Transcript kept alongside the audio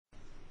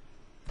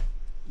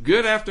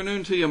Good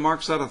afternoon to you.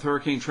 Mark Sutton of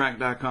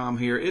HurricaneTrack.com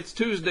here. It's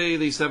Tuesday,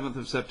 the 7th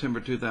of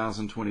September,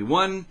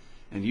 2021,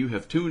 and you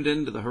have tuned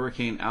in to the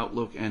Hurricane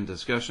Outlook and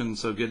Discussion.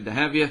 So good to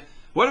have you.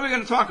 What are we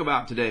going to talk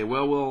about today?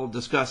 Well, we'll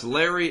discuss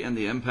Larry and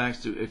the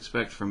impacts to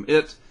expect from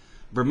it.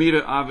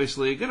 Bermuda,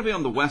 obviously, going to be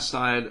on the west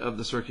side of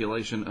the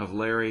circulation of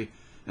Larry,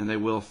 and they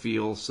will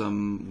feel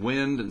some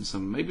wind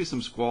and maybe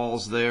some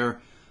squalls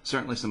there.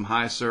 Certainly some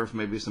high surf,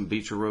 maybe some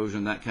beach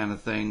erosion, that kind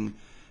of thing.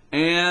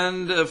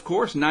 And, of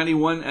course,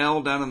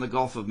 91L down in the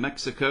Gulf of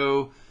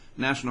Mexico.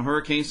 National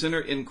Hurricane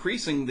Center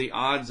increasing the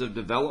odds of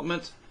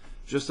development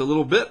just a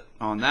little bit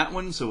on that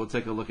one. So we'll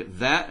take a look at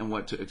that and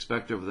what to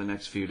expect over the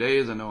next few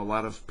days. I know a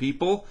lot of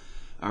people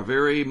are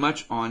very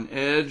much on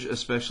edge,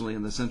 especially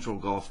in the central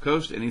Gulf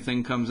Coast.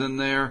 Anything comes in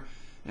there,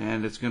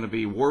 and it's going to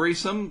be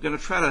worrisome. Going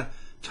to try to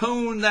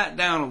tone that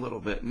down a little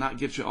bit, not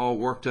get you all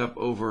worked up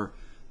over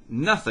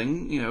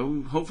nothing. You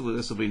know, hopefully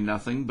this will be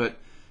nothing, but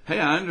hey,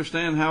 I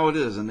understand how it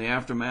is in the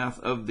aftermath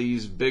of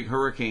these big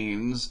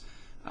hurricanes.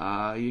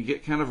 You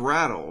get kind of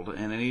rattled,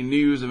 and any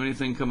news of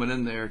anything coming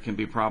in there can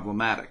be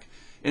problematic.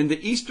 In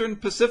the Eastern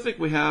Pacific,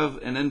 we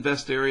have an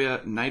invest area,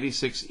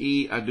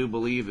 96E, I do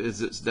believe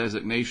is its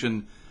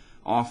designation,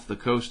 off the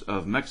coast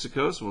of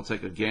Mexico. So we'll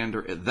take a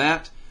gander at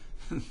that.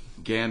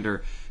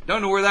 Gander.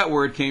 Don't know where that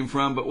word came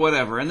from, but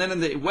whatever. And then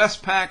in the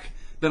West Pac,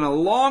 been a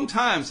long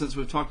time since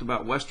we've talked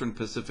about Western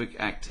Pacific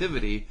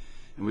activity.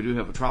 And we do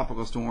have a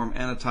tropical storm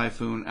and a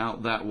typhoon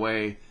out that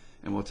way,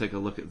 and we'll take a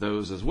look at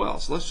those as well.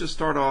 So let's just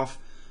start off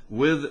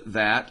with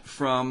that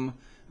from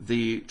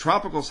the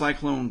Tropical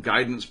Cyclone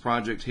Guidance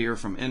Project here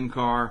from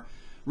NCAR.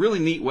 Really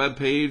neat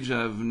webpage.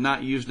 I've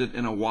not used it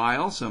in a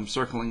while, so I'm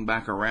circling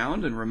back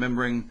around and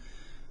remembering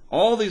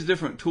all these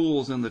different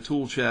tools in the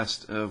tool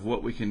chest of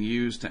what we can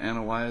use to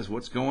analyze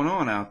what's going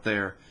on out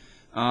there.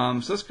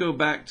 So let's go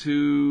back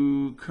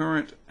to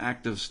current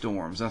active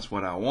storms. That's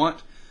what I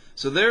want.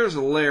 So there's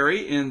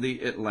Larry in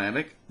the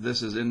Atlantic.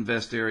 This is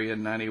invest area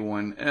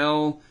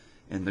 91L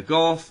in the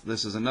Gulf.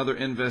 This is another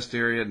invest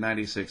area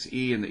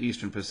 96E in the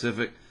Eastern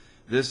Pacific.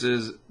 This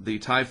is the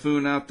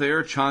typhoon out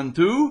there,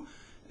 Chantu.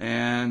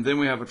 And then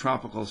we have a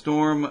tropical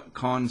storm,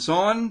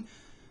 Conson,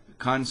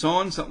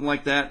 something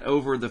like that,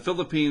 over the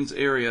Philippines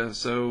area.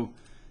 So,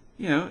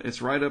 you know,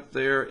 it's right up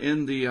there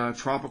in the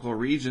tropical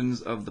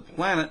regions of the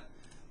planet.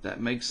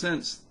 That makes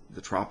sense.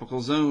 The tropical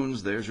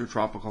zones, there's your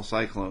tropical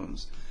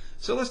cyclones.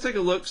 So let's take a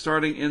look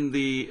starting in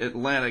the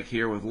Atlantic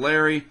here with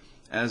Larry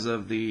as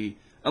of the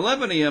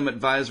 11 a.m.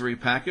 advisory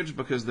package.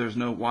 Because there's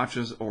no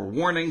watches or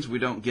warnings, we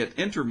don't get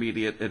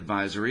intermediate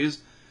advisories.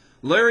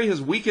 Larry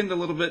has weakened a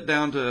little bit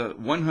down to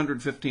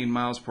 115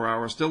 miles per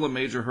hour, still a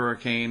major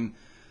hurricane.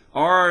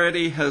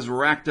 Already has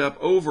racked up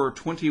over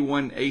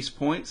 21 ACE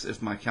points,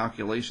 if my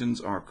calculations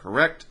are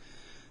correct.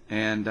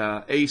 And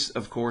ACE,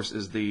 of course,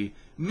 is the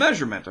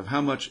measurement of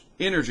how much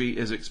energy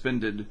is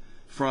expended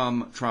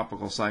from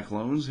tropical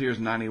cyclones. Here's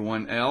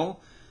 91L,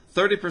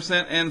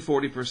 30% and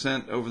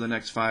 40% over the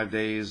next 5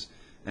 days.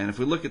 And if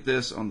we look at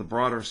this on the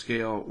broader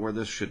scale where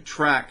this should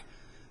track,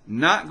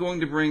 not going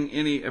to bring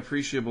any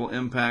appreciable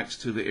impacts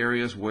to the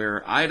areas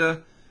where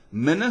Ida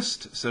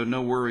menaced, so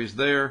no worries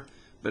there,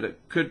 but it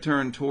could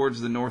turn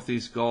towards the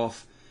Northeast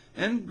Gulf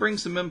and bring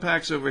some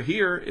impacts over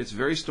here. It's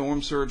very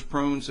storm surge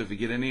prone, so if you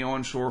get any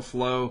onshore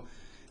flow,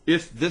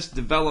 if this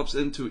develops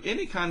into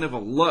any kind of a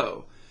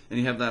low, and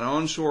you have that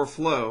onshore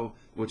flow,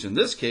 which in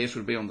this case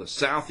would be on the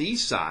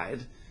southeast side,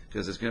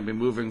 because it's going to be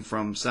moving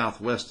from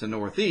southwest to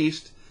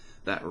northeast,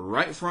 that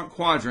right front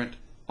quadrant,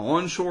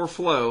 onshore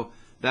flow,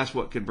 that's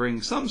what could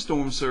bring some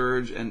storm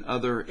surge and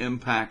other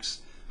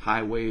impacts,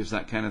 high waves,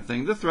 that kind of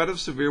thing. The threat of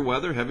severe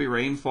weather, heavy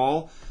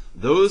rainfall,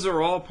 those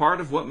are all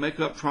part of what make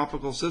up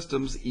tropical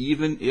systems,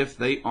 even if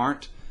they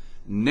aren't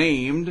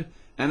named,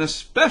 and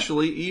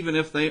especially even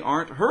if they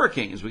aren't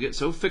hurricanes. We get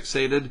so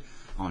fixated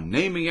on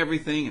naming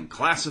everything and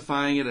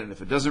classifying it, and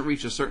if it doesn't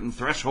reach a certain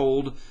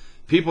threshold,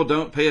 people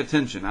don't pay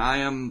attention. I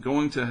am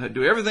going to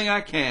do everything I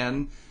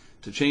can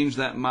to change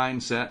that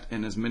mindset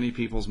in as many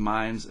people's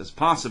minds as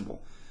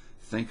possible.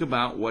 Think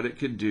about what it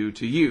could do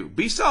to you.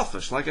 Be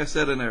selfish. Like I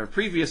said in a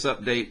previous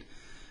update,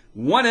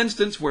 one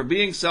instance where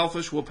being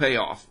selfish will pay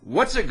off.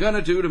 What's it going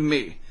to do to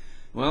me?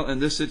 Well, in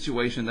this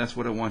situation, that's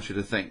what I want you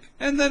to think.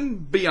 And then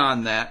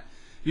beyond that,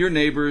 your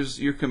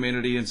neighbors, your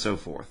community, and so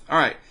forth. All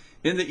right,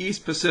 in the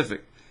East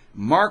Pacific,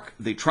 Mark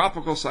the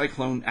tropical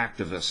cyclone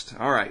activist.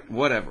 All right,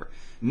 whatever.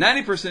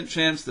 90%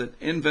 chance that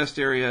invest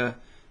area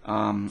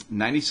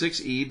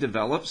 96E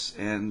develops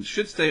and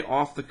should stay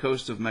off the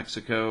coast of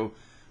Mexico,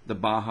 the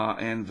Baja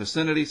and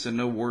vicinity, so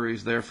no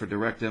worries there for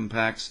direct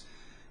impacts.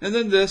 And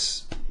then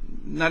this,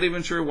 not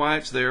even sure why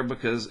it's there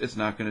because it's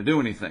not going to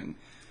do anything.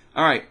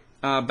 All right,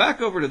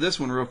 back over to this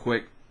one real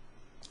quick.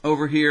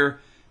 Over here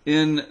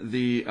in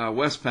the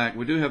West Pac,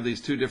 we do have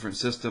these two different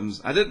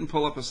systems. I didn't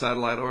pull up a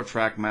satellite or a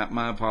track map,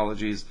 my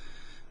apologies.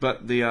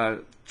 But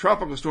the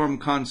tropical storm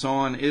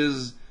Conson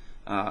is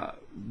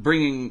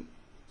bringing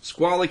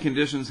squally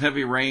conditions,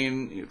 heavy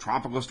rain,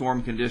 tropical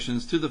storm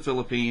conditions to the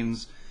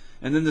Philippines.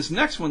 And then this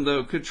next one,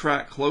 though, could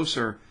track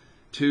closer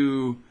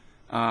to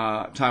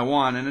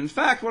Taiwan. And in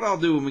fact, what I'll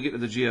do when we get to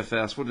the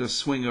GFS, we'll just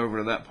swing over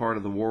to that part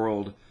of the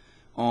world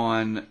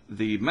on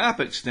the map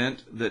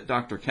extent that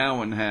Dr.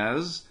 Cowan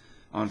has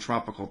on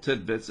Tropical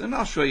Tidbits, and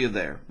I'll show you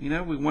there. You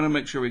know, we want to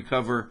make sure we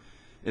cover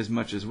as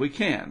much as we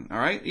can, all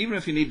right? Even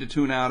if you need to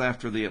tune out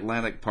after the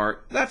Atlantic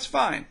part, that's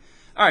fine.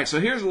 All right, so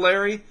here's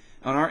Larry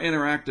on our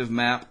interactive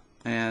map,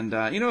 and,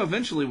 you know,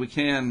 eventually we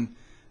can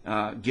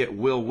get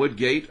Will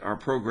Woodgate, our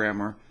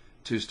programmer,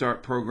 to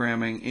start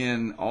programming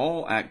in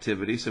all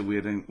activity, so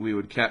we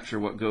would capture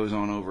what goes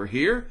on over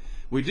here.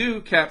 We do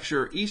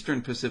capture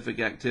Eastern Pacific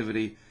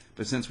activity,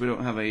 but since we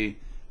don't have a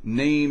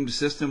named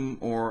system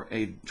or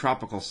a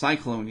tropical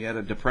cyclone yet,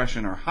 a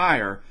depression or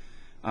higher,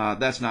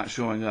 that's not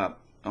showing up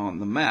on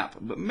the map.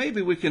 But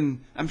maybe we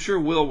can, I'm sure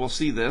Will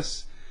see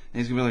this,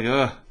 and he's going to be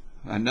like,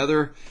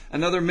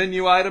 another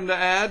menu item to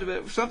add,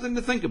 but something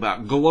to think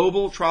about.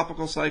 Global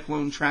tropical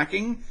cyclone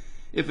tracking.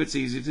 If it's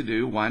easy to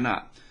do, why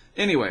not?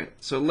 Anyway,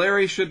 so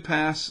Larry should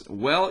pass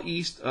well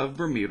east of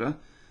Bermuda.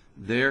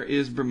 There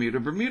is Bermuda.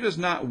 Bermuda's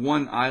not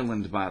one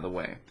island, by the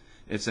way.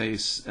 It's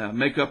a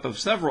makeup of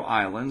several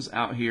islands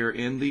out here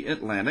in the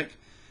Atlantic,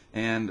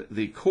 and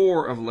the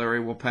core of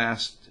Larry will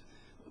pass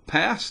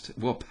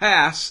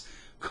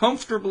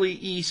comfortably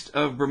east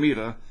of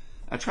Bermuda.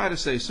 I try to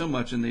say so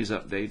much in these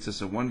updates,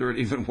 it's a wonder it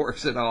even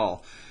works at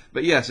all.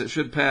 But yes, it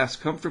should pass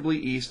comfortably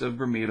east of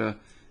Bermuda,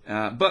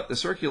 but the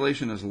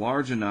circulation is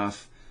large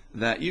enough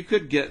that you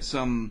could get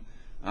some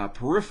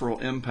peripheral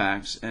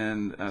impacts.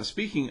 And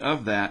speaking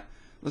of that,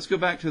 let's go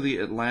back to the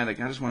Atlantic.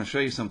 I just want to show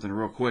you something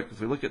real quick. If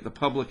we look at the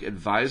public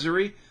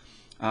advisory,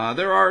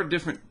 there are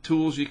different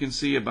tools you can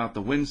see about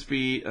the wind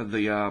speed,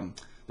 the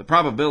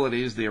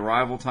probabilities, the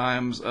arrival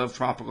times of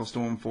tropical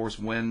storm force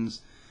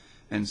winds,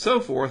 and so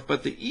forth.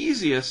 But the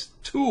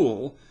easiest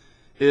tool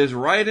is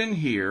right in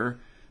here,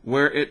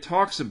 where it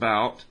talks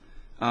about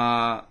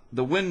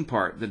the wind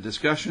part, the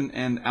discussion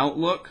and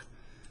outlook.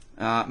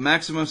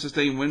 Maximum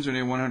sustained winds are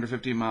near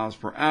 150 miles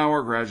per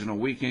hour, gradual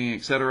weakening,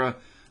 etc.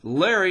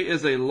 Larry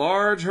is a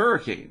large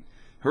hurricane.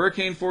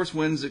 Hurricane force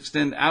winds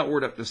extend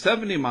outward up to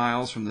 70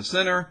 miles from the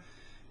center,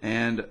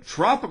 and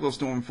tropical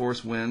storm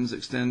force winds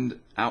extend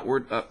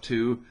outward up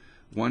to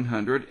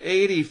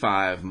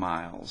 185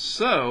 miles.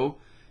 So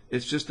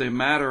it's just a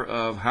matter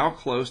of how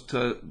close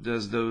do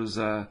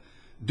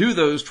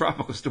those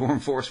tropical storm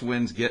force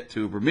winds get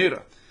to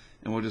Bermuda.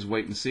 And we'll just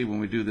wait and see when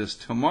we do this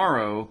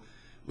tomorrow.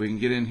 We can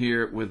get in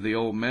here with the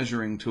old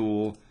measuring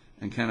tool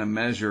and kind of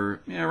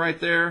measure, right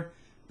there.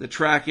 The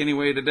track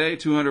anyway today,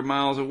 200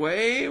 miles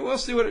away. We'll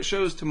see what it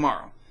shows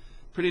tomorrow.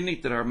 Pretty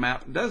neat that our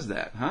map does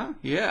that, huh?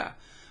 Yeah.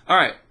 All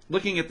right,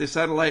 looking at the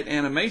satellite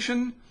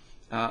animation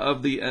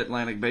of the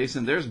Atlantic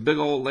Basin, there's big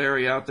old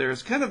Larry out there.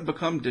 It's kind of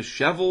become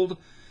disheveled,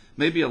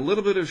 maybe a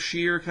little bit of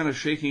shear kind of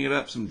shaking it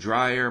up, some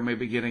dry air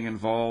maybe getting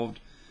involved.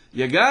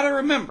 You got to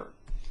remember,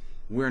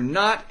 we're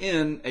not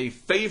in a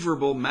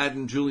favorable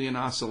Madden-Julian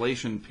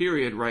oscillation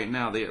period right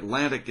now. The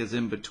Atlantic is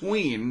in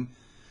between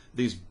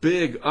these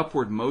big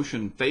upward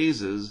motion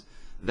phases.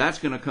 That's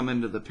going to come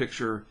into the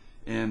picture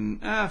in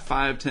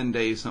 5-10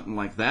 days, something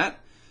like that.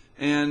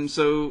 And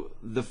so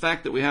the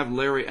fact that we have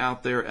Larry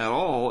out there at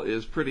all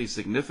is pretty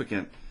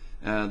significant,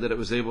 that it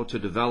was able to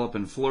develop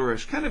and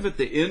flourish kind of at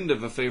the end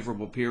of a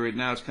favorable period.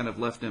 Now it's kind of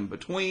left in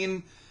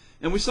between.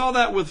 And we saw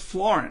that with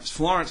Florence.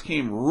 Florence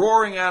came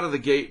roaring out of the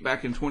gate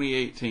back in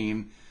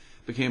 2018,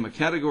 became a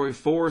Category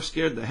 4,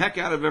 scared the heck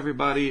out of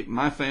everybody,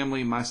 my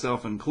family,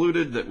 myself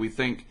included, that we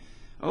think,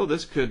 oh,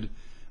 this could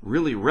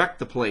really wreck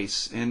the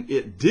place. And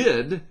it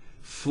did,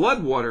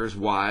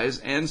 floodwaters-wise,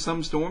 and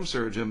some storm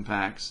surge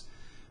impacts,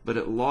 but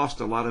it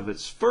lost a lot of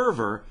its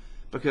fervor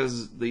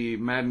because the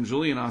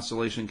Madden-Julian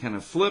oscillation kind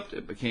of flipped.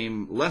 It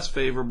became less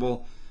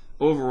favorable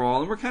overall,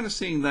 and we're kind of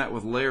seeing that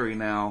with Larry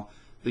now.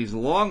 These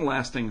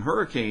long-lasting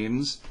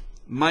hurricanes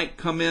might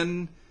come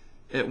in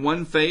at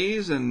one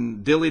phase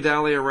and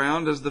dilly-dally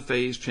around as the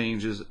phase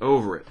changes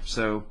over it.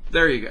 So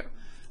there you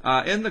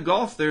go. In the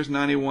Gulf, there's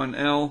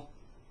 91L,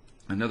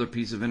 another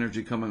piece of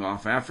energy coming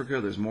off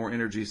Africa. There's more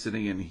energy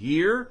sitting in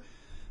here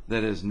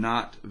that is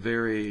not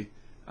very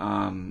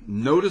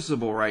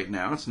noticeable right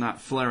now. It's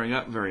not flaring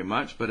up very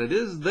much, but it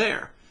is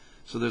there.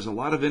 So there's a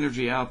lot of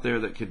energy out there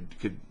that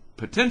could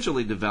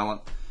potentially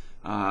develop.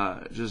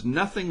 Just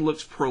nothing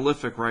looks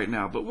prolific right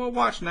now, but we'll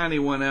watch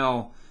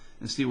 91L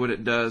and see what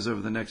it does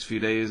over the next few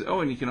days. Oh,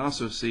 and you can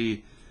also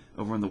see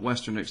over on the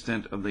western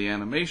extent of the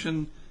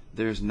animation,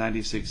 there's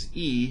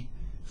 96E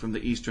from the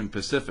Eastern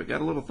Pacific.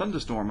 Got a little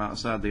thunderstorm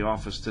outside the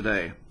office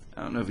today.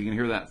 I don't know if you can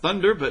hear that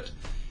thunder, but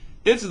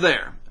it's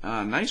there.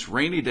 Nice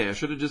rainy day. I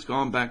should have just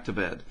gone back to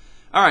bed.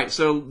 All right,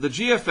 so the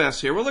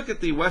GFS here. We'll look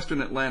at the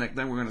Western Atlantic,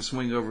 then we're going to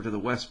swing over to the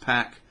West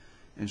Pac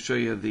and show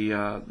you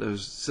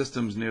those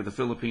systems near the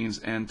Philippines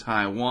and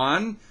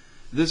Taiwan.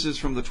 This is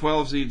from the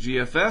 12Z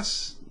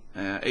GFS,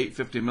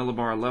 850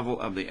 millibar level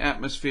of the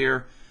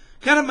atmosphere.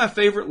 Kind of my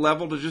favorite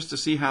level to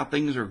see how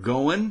things are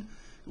going,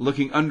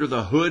 looking under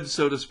the hood,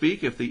 so to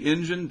speak. If the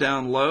engine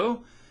down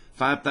low,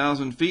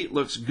 5,000 feet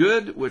looks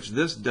good, which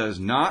this does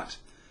not.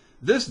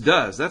 This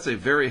does. That's a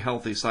very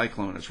healthy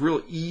cyclone. It's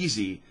real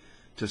easy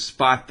to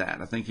spot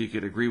that. I think you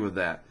could agree with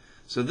that.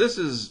 So this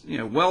is,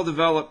 well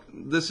developed.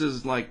 This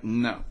is like,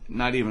 no,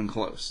 not even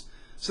close.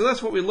 So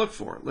that's what we look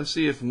for. Let's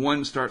see if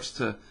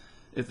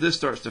this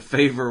starts to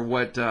favor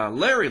what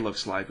Larry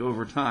looks like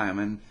over time.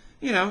 And,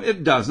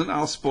 it doesn't.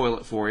 I'll spoil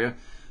it for you.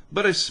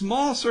 But a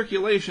small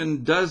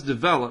circulation does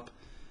develop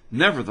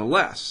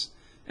nevertheless.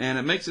 And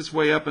it makes its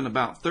way up in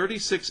about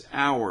 36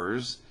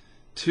 hours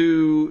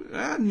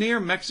to near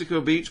Mexico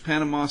Beach,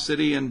 Panama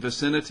City and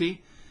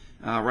vicinity.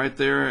 Right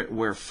there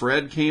where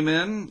Fred came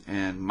in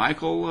and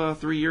Michael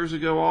 3 years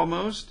ago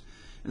almost.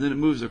 And then it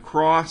moves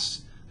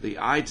across the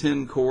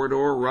I-10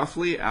 corridor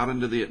roughly out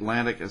into the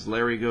Atlantic as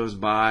Larry goes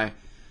by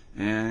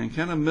and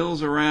kind of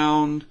mills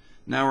around.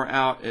 Now we're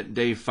out at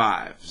day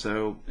 5.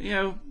 So,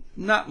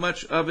 not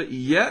much of it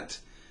yet.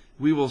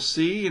 We will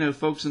see,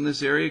 folks in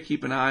this area,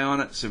 keep an eye on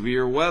it.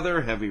 Severe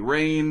weather, heavy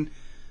rain.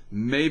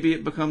 Maybe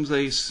it becomes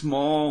a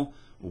small,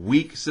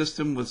 weak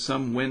system with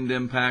some wind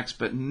impacts,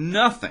 but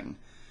nothing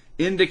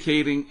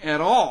indicating at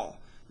all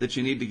that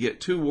you need to get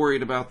too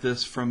worried about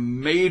this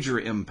from major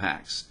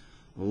impacts.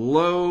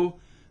 Low,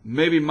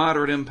 maybe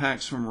moderate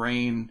impacts from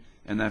rain,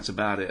 and that's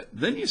about it.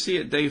 Then you see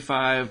at day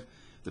 5,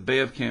 the Bay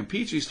of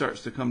Campeche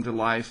starts to come to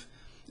life.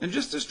 And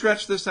just to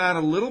stretch this out a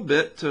little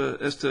bit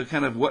as to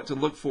kind of what to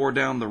look for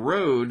down the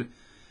road,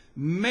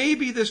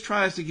 maybe this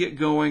tries to get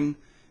going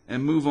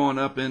and move on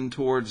up in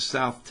towards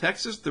South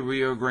Texas, the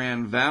Rio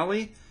Grande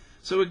Valley.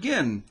 So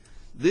again,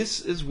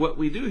 this is what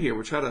we do here.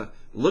 We try to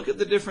look at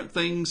the different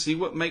things, see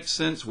what makes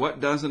sense,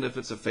 what doesn't, if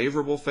it's a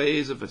favorable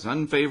phase, if it's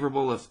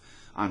unfavorable, if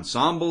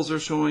ensembles are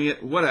showing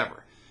it,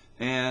 whatever.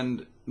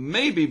 And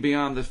maybe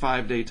beyond the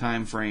 5-day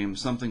time frame,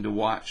 something to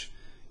watch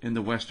in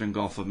the western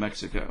Gulf of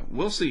Mexico.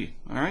 We'll see.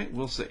 All right,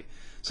 we'll see.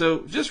 So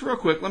just real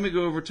quick, let me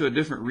go over to a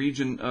different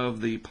region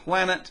of the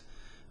planet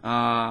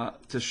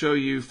to show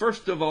you,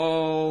 first of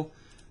all,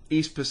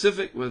 East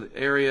Pacific with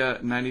Area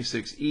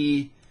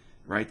 96E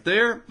right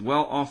there,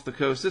 well off the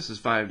coast. This is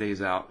 5 days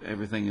out.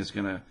 Everything is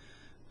going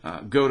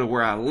to go to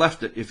where I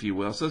left it, if you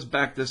will. So let's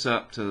back this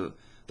up to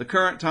the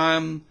current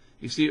time.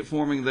 You see it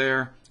forming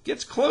there.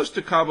 Gets close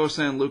to Cabo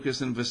San Lucas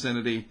and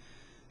vicinity.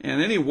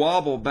 And any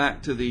wobble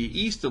back to the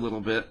east a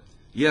little bit,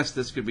 yes,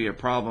 this could be a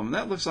problem. And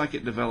that looks like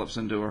it develops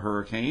into a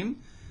hurricane,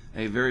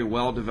 a very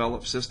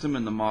well-developed system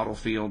in the model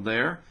field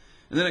there.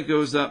 And then it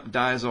goes up,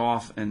 dies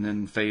off, and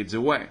then fades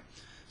away.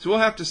 So we'll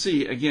have to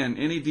see. Again,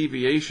 any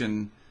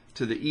deviation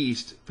to the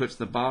east puts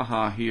the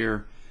Baja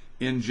here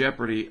in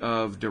jeopardy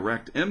of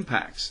direct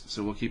impacts.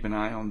 So we'll keep an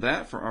eye on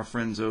that for our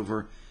friends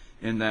over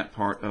in that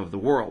part of the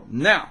world.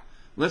 Now,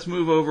 let's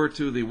move over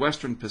to the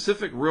Western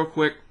Pacific real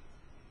quick.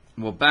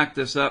 We'll back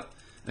this up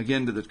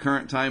again to the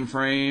current time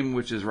frame,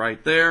 which is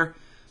right there.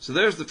 So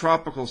there's the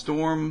tropical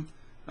storm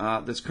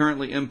that's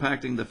currently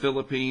impacting the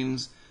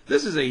Philippines.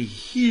 This is a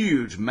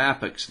huge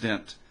map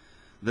extent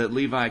that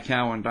Levi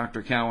Cowan,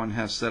 Dr. Cowan,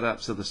 has set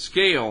up. So the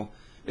scale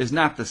is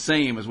not the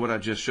same as what I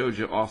just showed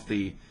you off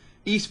the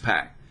East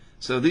Pac.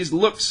 So these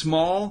look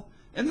small,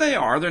 and they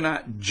are. They're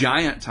not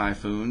giant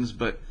typhoons,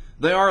 but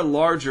they are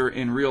larger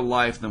in real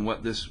life than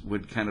what this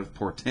would kind of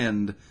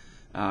portend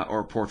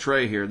or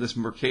portray here. This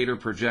Mercator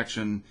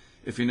projection,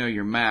 if you know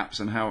your maps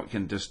and how it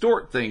can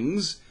distort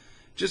things,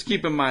 just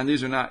keep in mind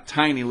these are not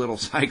tiny little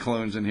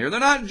cyclones in here. They're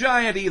not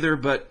giant either,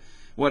 but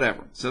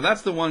whatever. So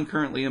that's the one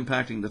currently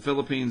impacting the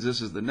Philippines. This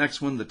is the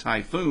next one, the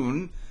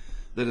typhoon,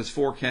 that is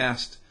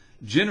forecast,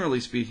 generally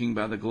speaking,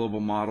 by the global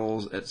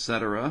models,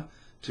 etc.,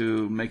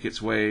 to make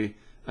its way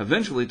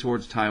eventually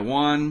towards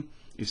Taiwan.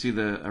 You see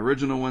the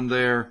original one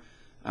there,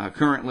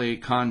 currently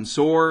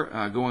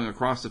Consor, going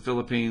across the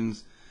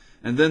Philippines.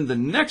 And then the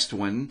next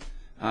one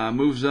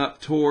moves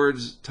up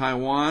towards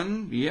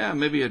Taiwan. Yeah,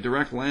 maybe a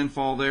direct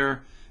landfall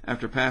there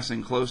after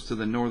passing close to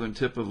the northern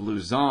tip of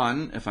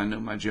Luzon, if I know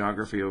my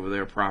geography over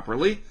there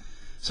properly.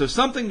 So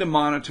something to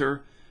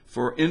monitor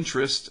for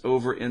interest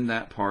over in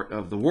that part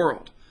of the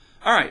world.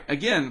 All right,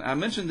 again, I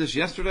mentioned this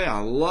yesterday. I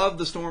love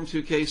the Storm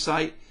 2K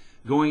site,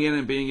 going in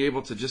and being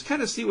able to just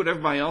kind of see what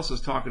everybody else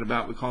is talking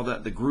about. We call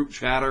that the group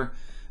chatter,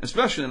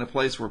 especially in a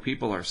place where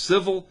people are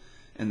civil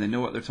and they know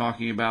what they're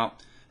talking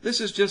about.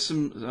 This is just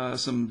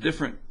some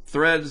different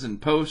threads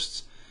and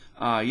posts.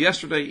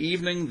 Yesterday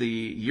evening, the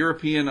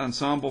European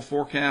Ensemble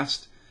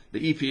Forecast,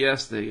 the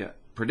EPS, the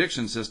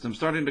prediction system,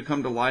 starting to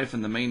come to life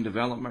in the main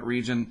development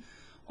region.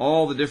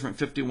 All the different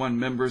 51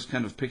 members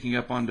kind of picking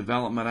up on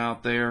development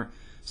out there.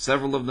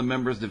 Several of the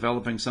members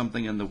developing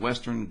something in the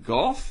Western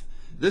Gulf.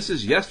 This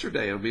is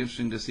yesterday. It'll be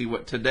interesting to see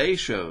what today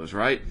shows,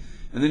 right?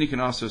 And then you can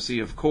also see,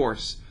 of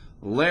course,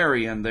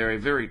 Larry and there, a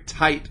very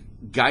tight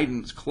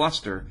guidance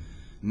cluster,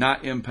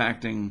 not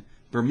impacting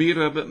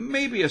Bermuda, but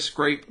maybe a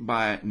scrape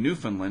by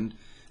Newfoundland.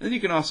 And then you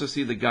can also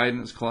see the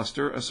guidance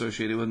cluster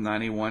associated with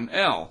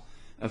 91L.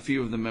 A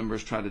few of the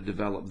members try to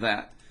develop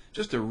that.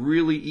 Just a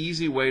really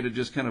easy way to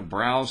just kind of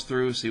browse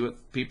through, see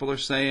what people are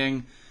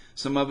saying.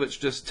 Some of it's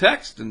just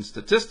text and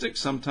statistics.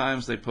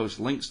 Sometimes they post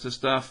links to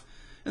stuff.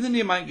 And then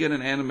you might get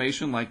an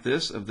animation like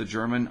this of the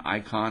German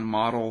icon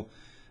model.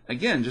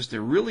 Again, just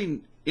a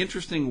really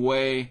interesting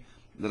way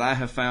that I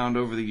have found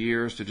over the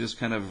years to just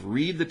kind of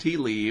read the tea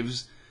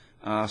leaves,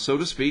 so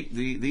to speak,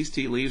 these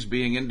tea leaves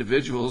being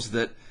individuals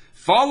that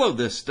follow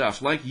this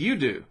stuff like you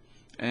do.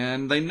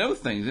 And they know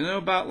things. They know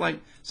about, like,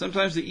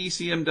 sometimes the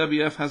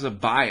ECMWF has a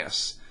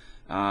bias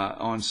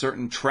on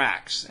certain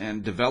tracks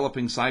and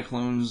developing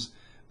cyclones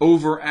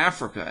over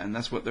Africa. And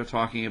that's what they're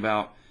talking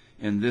about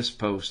in this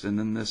post. And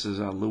then this is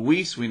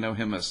Luis. We know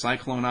him as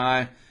Cyclone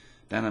Eye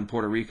down in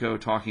Puerto Rico,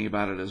 talking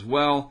about it as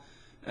well.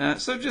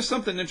 So just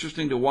something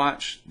interesting to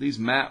watch. These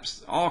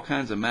maps, all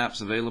kinds of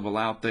maps available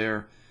out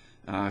there,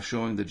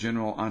 showing the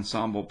general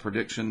ensemble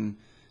prediction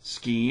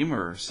scheme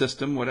or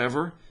system,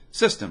 whatever.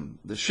 System.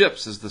 The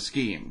ships is the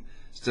scheme.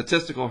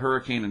 Statistical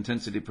hurricane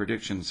intensity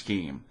prediction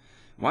scheme.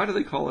 Why do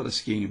they call it a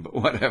scheme? But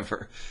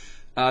whatever.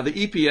 The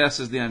EPS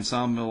is the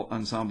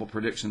ensemble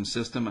prediction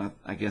system.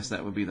 I guess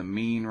that would be the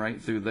mean right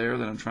through there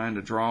that I'm trying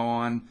to draw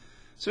on.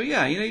 So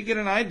yeah, you get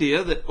an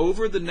idea that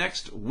over the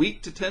next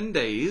week to 10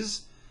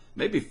 days,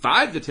 maybe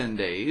 5 to 10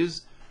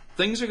 days,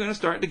 things are going to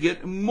start to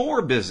get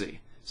more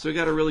busy. So we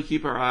got to really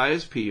keep our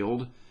eyes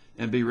peeled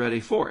and be ready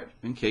for it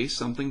in case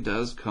something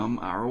does come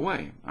our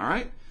way. All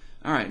right?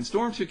 All right, and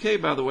Storm 2K,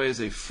 by the way,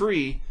 is a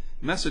free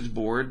message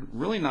board.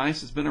 Really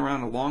nice. It's been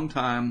around a long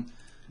time.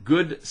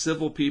 Good,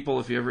 civil people,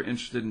 if you're ever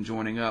interested in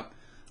joining up.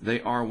 They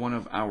are one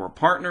of our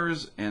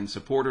partners and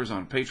supporters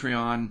on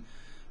Patreon.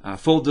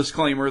 Full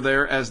disclaimer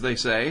there, as they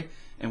say,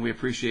 and we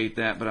appreciate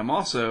that. But I'm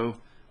also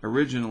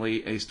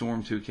originally a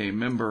Storm 2K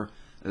member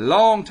a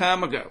long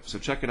time ago. So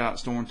check it out,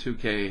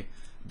 storm2k.org.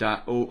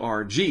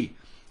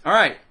 All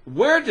right,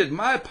 where did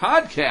my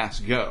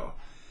podcast go?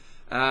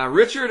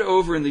 Richard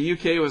over in the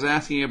UK was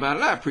asking about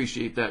it. I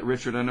appreciate that,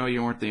 Richard. I know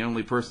you weren't the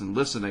only person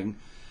listening.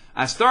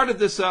 I started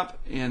this up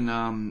in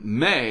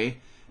May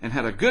and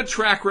had a good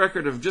track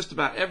record of just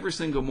about every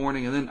single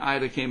morning, and then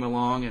Ida came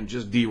along and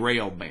just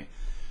derailed me.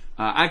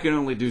 I can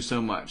only do so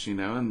much,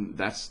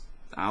 and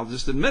I'll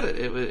just admit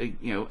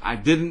it. I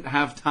didn't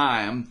have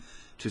time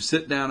to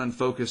sit down and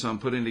focus on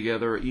putting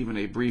together even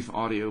a brief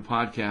audio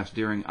podcast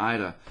during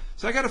Ida.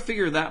 So I got to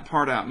figure that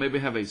part out. Maybe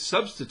have a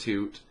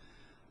substitute.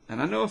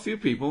 And I know a few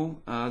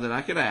people that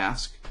I could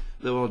ask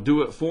that will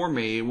do it for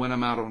me when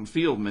I'm out on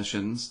field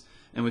missions,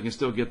 and we can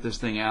still get this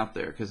thing out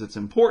there, because it's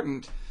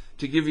important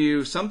to give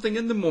you something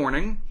in the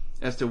morning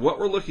as to what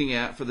we're looking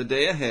at for the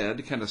day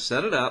ahead, kind of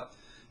set it up,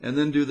 and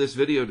then do this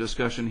video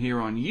discussion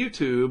here on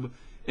YouTube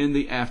in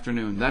the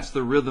afternoon. That's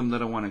the rhythm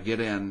that I want to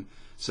get in.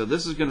 So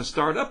this is going to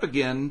start up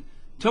again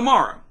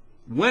tomorrow,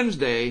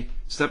 Wednesday,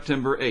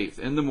 September 8th.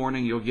 In the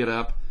morning, you'll get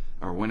up,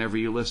 or whenever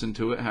you listen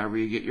to it, however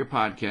you get your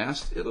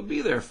podcast, it'll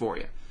be there for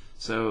you.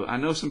 So I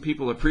know some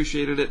people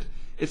appreciated it.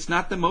 It's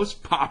not the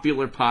most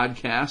popular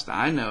podcast,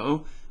 I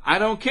know. I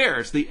don't care.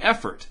 It's the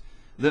effort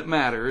that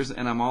matters,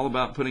 and I'm all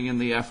about putting in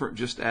the effort.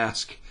 Just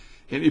ask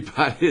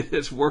anybody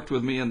that's worked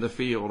with me in the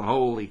field.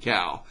 Holy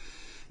cow.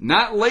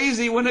 Not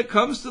lazy when it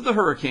comes to the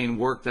hurricane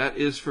work, that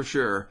is for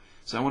sure.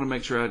 So I want to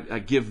make sure I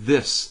give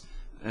this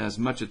as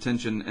much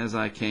attention as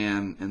I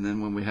can, and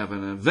then when we have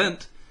an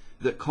event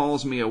that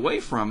calls me away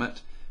from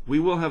it, we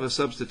will have a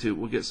substitute.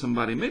 We'll get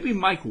somebody, maybe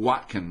Mike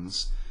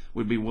Watkins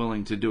would be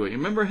willing to do it. You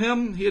remember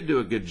him? He'd do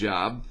a good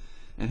job,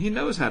 and he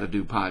knows how to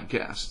do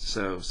podcasts.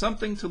 So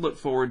something to look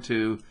forward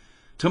to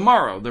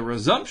tomorrow, the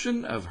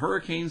resumption of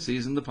hurricane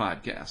season, the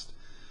podcast.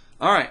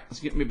 All right, let's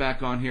get me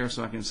back on here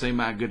so I can say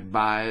my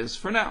goodbyes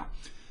for now.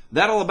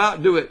 That'll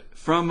about do it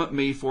from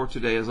me for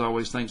today. As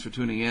always, thanks for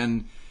tuning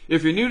in.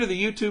 If you're new to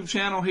the YouTube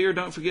channel here,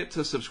 don't forget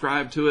to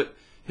subscribe to it.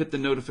 Hit the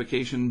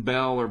notification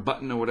bell or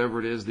button or whatever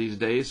it is these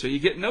days so you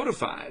get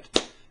notified.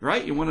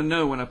 Right? You want to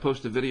know when I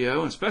post a video,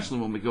 and especially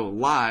when we go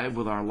live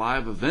with our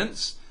live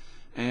events,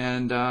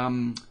 and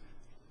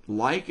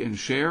like and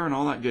share and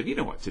all that good. You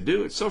know what to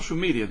do. It's social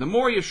media. The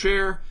more you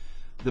share,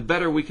 the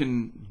better we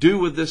can do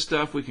with this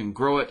stuff. We can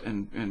grow it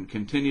and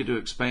continue to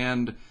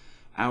expand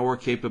our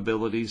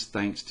capabilities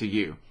thanks to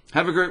you.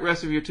 Have a great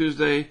rest of your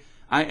Tuesday.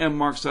 I am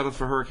Mark Suttle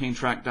for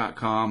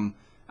HurricaneTrack.com.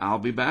 I'll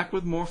be back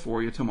with more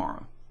for you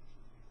tomorrow.